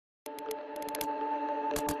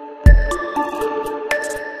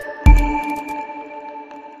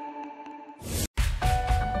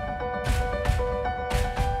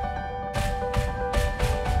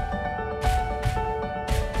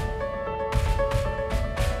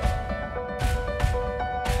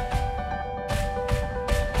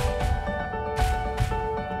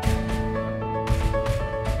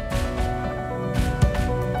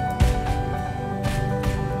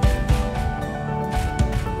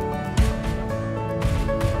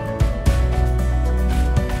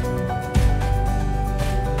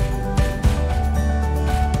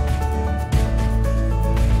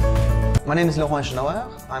My name is Laurent Schnauer.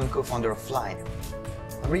 I'm co-founder of Fleye.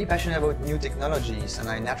 I'm really passionate about new technologies, and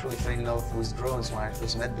I naturally fell in love with drones when I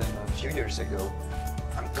first met them a few years ago.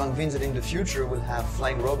 I'm convinced that in the future we'll have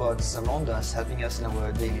flying robots around us helping us in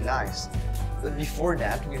our daily lives. But before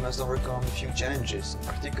that, we must overcome a few challenges, in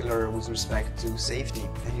particular with respect to safety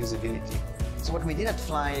and usability. So what we did at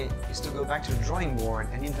Fleye is to go back to the drawing board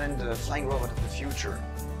and invent the flying robot of the future.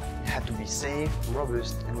 It had to be safe,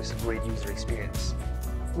 robust, and with a great user experience.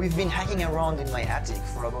 We've been hacking around in my attic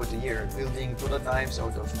for about a year, building prototypes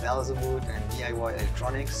out of balsa wood and DIY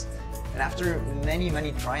electronics. And after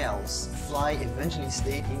many trials, Fleye eventually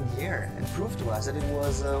stayed in the air and proved to us that it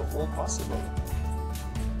was all possible.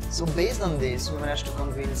 So based on this, we managed to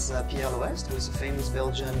convince Pierre Loest, who is a famous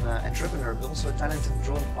Belgian entrepreneur, but also a talented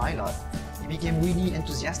drone pilot. He became really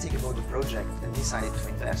enthusiastic about the project and decided to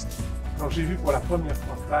invest. Quand j'ai vu pour la première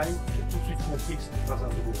fois Fleye, j'ai tout de suite compris que ce n'est pas un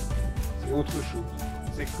robot. C'est autre chose.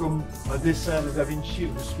 C'est comme un dessin de Da Vinci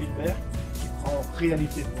ou de Spielberg qui prend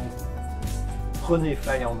réalité devant vous. Prenez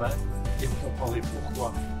Fleye en main et vous comprendrez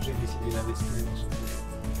pourquoi j'ai décidé d'investir dans ce projet.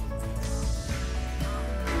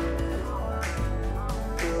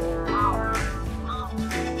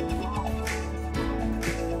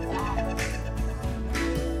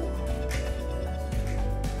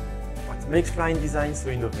 What makes flying design so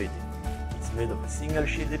innovative? It's made of a single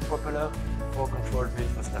shielded propeller and 4 control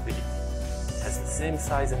wheels for stability. It has the same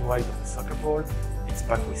size and weight of a soccer ball. It's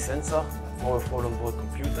packed with sensor, a powerful onboard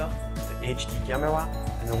computer, an HD camera,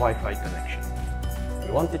 and a Wi-Fi connection.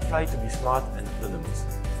 We wanted Fleye to be smart and autonomous,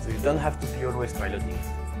 so you don't have to be always piloting.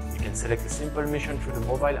 You can select a simple mission through the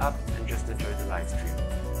mobile app and just enjoy the live stream.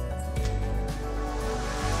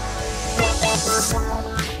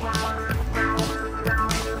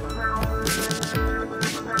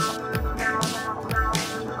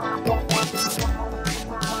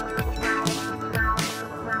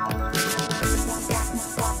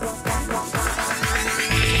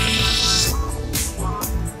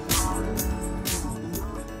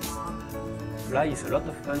 Fleye is a lot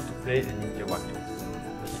of fun to play and interact with,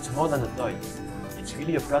 but it's more than a toy. It's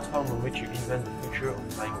really a platform on which you invent the future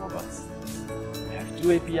of flying robots. We have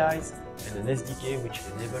 2 APIs and an SDK which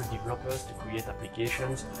enable developers to create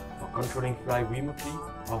applications for controlling Fleye remotely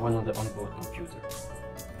or run on the onboard computer.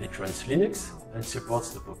 It runs Linux and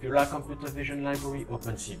supports the popular computer vision library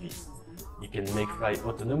OpenCV. You can make Fleye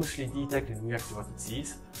autonomously detect and react to what it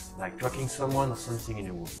sees, like tracking someone or something in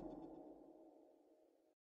a room.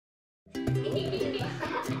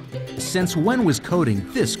 Since when was coding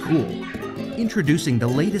this cool? Introducing the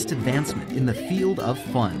latest advancement in the field of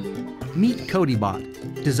fun. Meet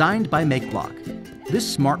Codeybot, designed by MakeBlock.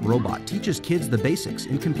 This smart robot teaches kids the basics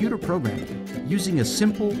in computer programming using a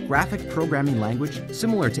simple graphic programming language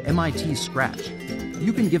similar to MIT's Scratch.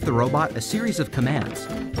 You can give the robot a series of commands,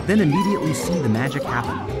 then immediately see the magic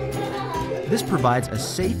happen. This provides a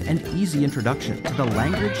safe and easy introduction to the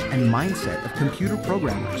language and mindset of computer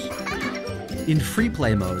programmers. In free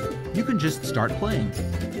play mode, you can just start playing.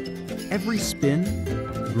 Every spin,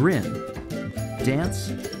 grin, dance,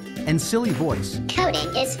 and silly voice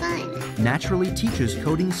Coding is fun. naturally teaches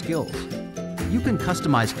coding skills. You can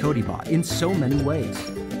customize Codeybot in so many ways,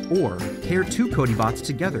 or pair 2 Codeybot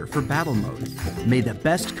together for battle mode. May the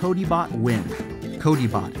best Codeybot win.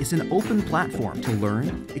 Codeybot is an open platform to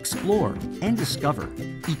learn, explore, and discover.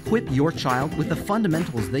 Equip your child with the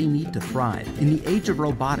fundamentals they need to thrive in the age of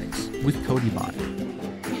robotics with Codeybot.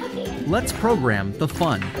 Let's program the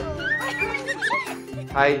fun.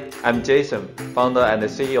 Hi, I'm Jason, founder and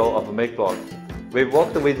CEO of MakeBlock. We've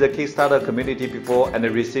worked with the Kickstarter community before and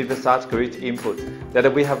received such great input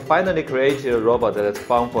that we have finally created a robot that's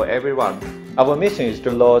fun for everyone. Our mission is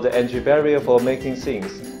to lower the entry barrier for making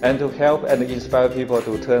things and to help and inspire people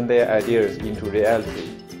to turn their ideas into reality.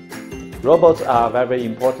 Robots are a very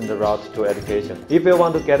important route to education. If you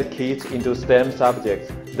want to get kids into STEM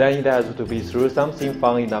subjects, then it has to be through something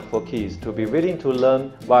fun enough for kids to be willing to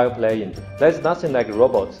learn while playing. There's nothing like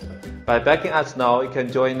robots. By backing us now, you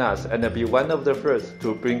can join us and be one of the first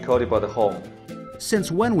to bring Codeybot home.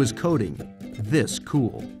 Since when was coding this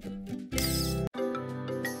cool?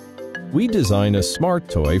 We design a smart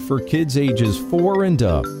toy for kids ages 4 and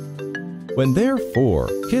up. When they're 4,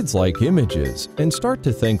 kids like images and start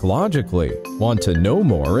to think logically, want to know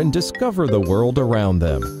more and discover the world around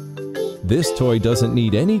them. This toy doesn't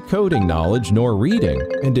need any coding knowledge nor reading,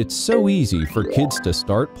 and it's so easy for kids to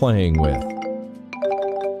start playing with.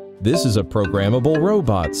 This is a programmable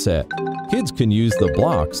robot set. Kids can use the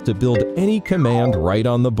blocks to build any command right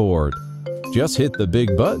on the board. Just hit the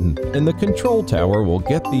big button and the control tower will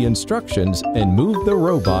get the instructions and move the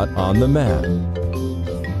robot on the map.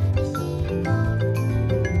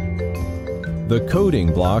 The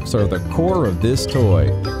coding blocks are the core of this toy.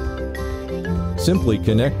 Simply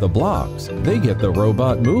connect the blocks, they get the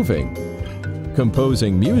robot moving,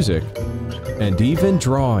 composing music, and even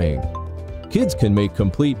drawing. Kids can make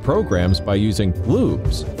complete programs by using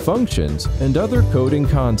loops, functions, and other coding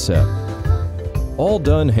concepts. All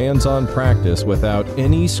done hands-on practice without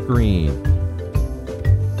any screen.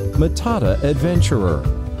 Matata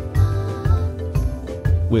Adventurer.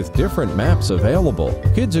 With different maps available,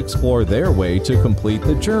 kids explore their way to complete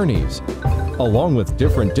the journeys. Along with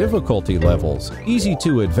different difficulty levels, easy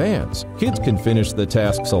to advance, kids can finish the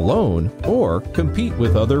tasks alone or compete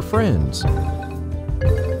with other friends.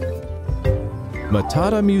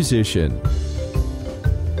 Matata Musician.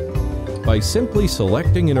 By simply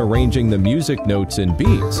selecting and arranging the music notes and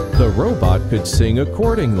beats, the robot could sing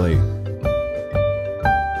accordingly.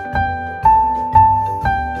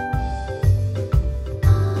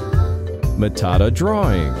 Matata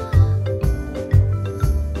Drawing.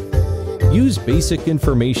 Use basic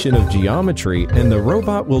information of geometry and the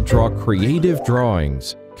robot will draw creative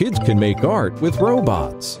drawings. Kids can make art with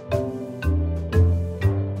robots.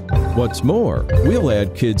 What's more, we'll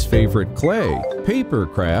add kids' favorite clay, paper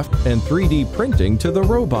craft, and 3D printing to the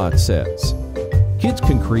robot sets. Kids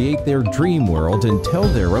can create their dream world and tell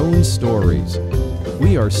their own stories.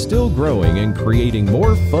 We are still growing and creating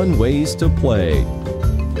more fun ways to play.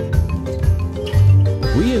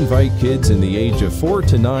 We invite kids in the age of 4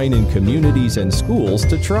 to 9 in communities and schools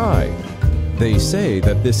to try. They say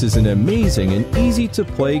that this is an amazing and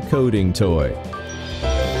easy-to-play coding toy.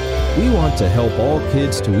 We want to help all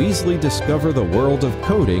kids to easily discover the world of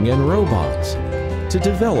coding and robots, to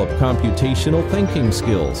develop computational thinking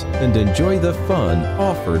skills and enjoy the fun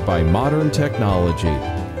offered by modern technology.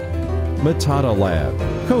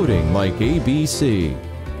 MatataLab, coding like ABC.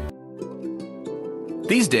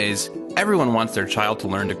 These days, everyone wants their child to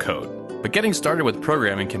learn to code, but getting started with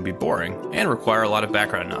programming can be boring and require a lot of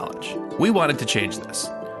background knowledge. We wanted to change this,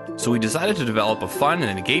 so we decided to develop a fun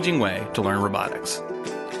and engaging way to learn robotics.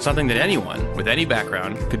 Something that anyone with any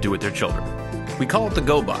background could do with their children. We call it the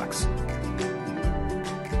GoBox.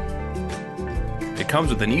 It comes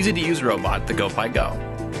with an easy-to-use robot, the GoPi Go.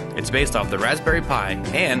 It's based off the Raspberry Pi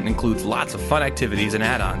and includes lots of fun activities and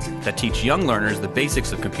add-ons that teach young learners the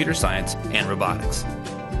basics of computer science and robotics.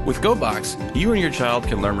 With GoBox, you and your child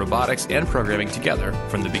can learn robotics and programming together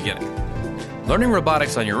from the beginning. Learning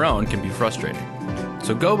robotics on your own can be frustrating,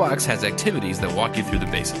 so GoBox has activities that walk you through the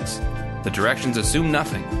basics. The directions assume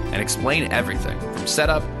nothing and explain everything, from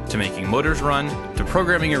setup to making motors run to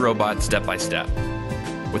programming your robot step by step.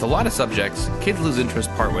 With a lot of subjects, kids lose interest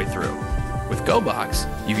partway through. With GoBox,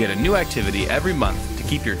 you get a new activity every month to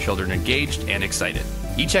keep your children engaged and excited.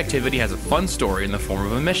 Each activity has a fun story in the form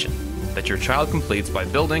of a mission that your child completes by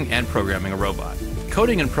building and programming a robot.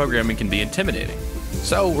 Coding and programming can be intimidating,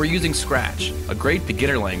 so we're using Scratch, a great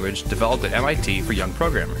beginner language developed at MIT for young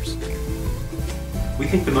programmers. We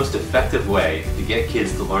think the most effective way to get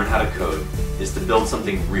kids to learn how to code is to build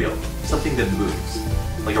something real, something that moves,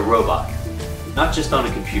 like a robot, not just on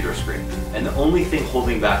a computer screen. And the only thing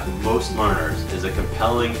holding back most learners is a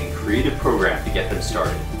compelling and creative program to get them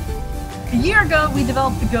started. A year ago, we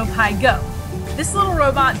developed the GoPi Go, this little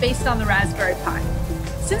robot based on the Raspberry Pi.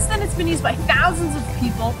 Since then, it's been used by thousands of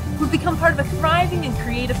people who've become part of a thriving and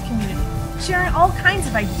creative community, sharing all kinds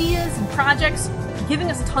of ideas and projects, and giving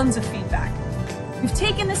us tons of feedback. We've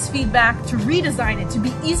taken this feedback to redesign it to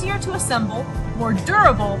be easier to assemble, more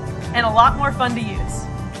durable, and a lot more fun to use.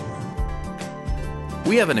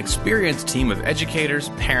 We have an experienced team of educators,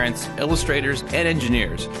 parents, illustrators, and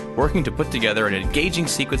engineers working to put together an engaging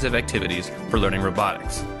sequence of activities for learning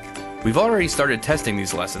robotics. We've already started testing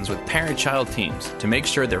these lessons with parent-child teams to make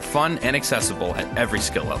sure they're fun and accessible at every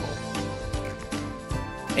skill level.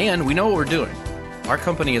 And we know what we're doing. Our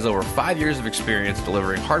company has over 5 years of experience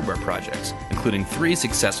delivering hardware projects, including 3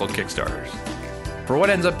 successful Kickstarters. For what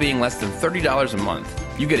ends up being less than $30 a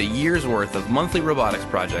month, you get a year's worth of monthly robotics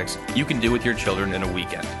projects you can do with your children in a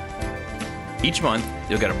weekend. Each month,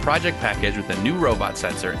 you'll get a project package with a new robot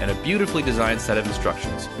sensor and a beautifully designed set of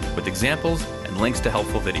instructions, with examples and links to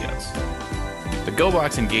helpful videos. The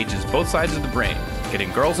GoBox engages both sides of the brain,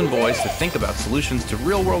 getting girls and boys to think about solutions to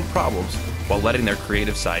real-world problems while letting their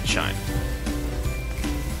creative side shine.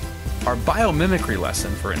 Our biomimicry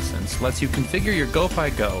lesson, for instance, lets you configure your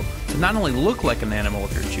GoPi Go to not only look like an animal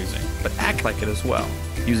of your choosing, but act like it as well,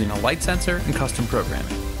 using a light sensor and custom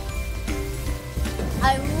programming.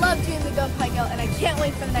 I love doing the GoPi Go, and I can't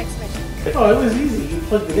wait for the next mission. Oh, it was easy. You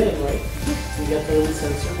plugged it in, right? We got the little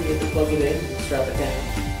sensor, we had to plug it in, and strap it down.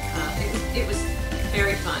 It was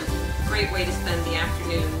very fun. Great way to spend the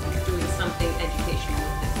afternoon doing something educational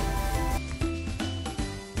with it.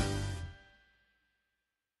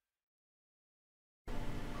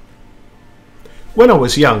 When I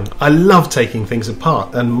was young, I loved taking things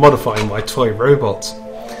apart and modifying my toy robots.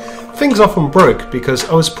 Things often broke because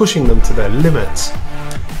I was pushing them to their limits.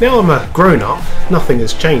 Now I'm a grown-up, nothing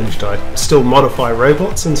has changed. I still modify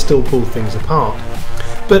robots and still pull things apart.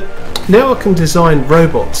 But now I can design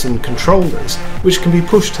robots and controllers which can be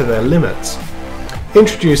pushed to their limits.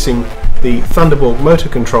 Introducing the Thunderbolt motor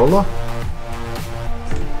controller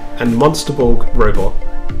and Monsterborg robot.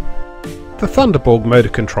 The Thunderbolt motor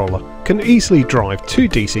controller can easily drive 2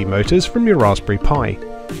 DC motors from your Raspberry Pi.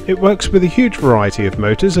 It works with a huge variety of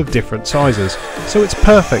motors of different sizes, so it's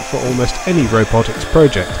perfect for almost any robotics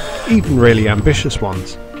project, even really ambitious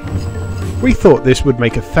ones. We thought this would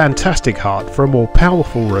make a fantastic heart for a more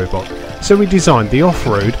powerful robot, so we designed the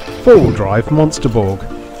off-road, 4-wheel drive Monsterborg.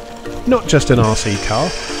 Not just an RC car,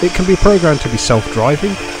 it can be programmed to be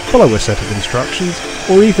self-driving, follow a set of instructions,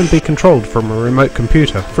 or even be controlled from a remote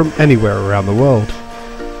computer from anywhere around the world.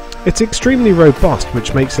 It's extremely robust,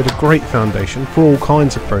 which makes it a great foundation for all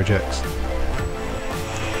kinds of projects.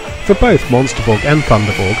 For both Monsterborg and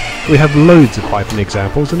Thunderborg, we have loads of Python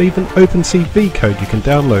examples and even OpenCV code you can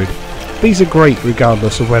download. These are great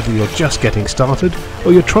regardless of whether you're just getting started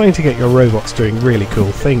or you're trying to get your robots doing really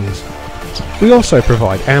cool things. We also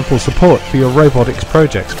provide ample support for your robotics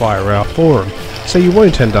projects via our forum, so you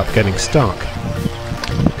won't end up getting stuck.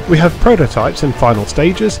 We have prototypes in final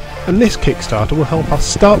stages, and this Kickstarter will help us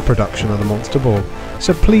start production of the Monsterborg,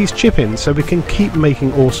 so please chip in so we can keep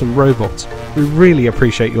making awesome robots. We really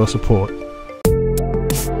appreciate your support.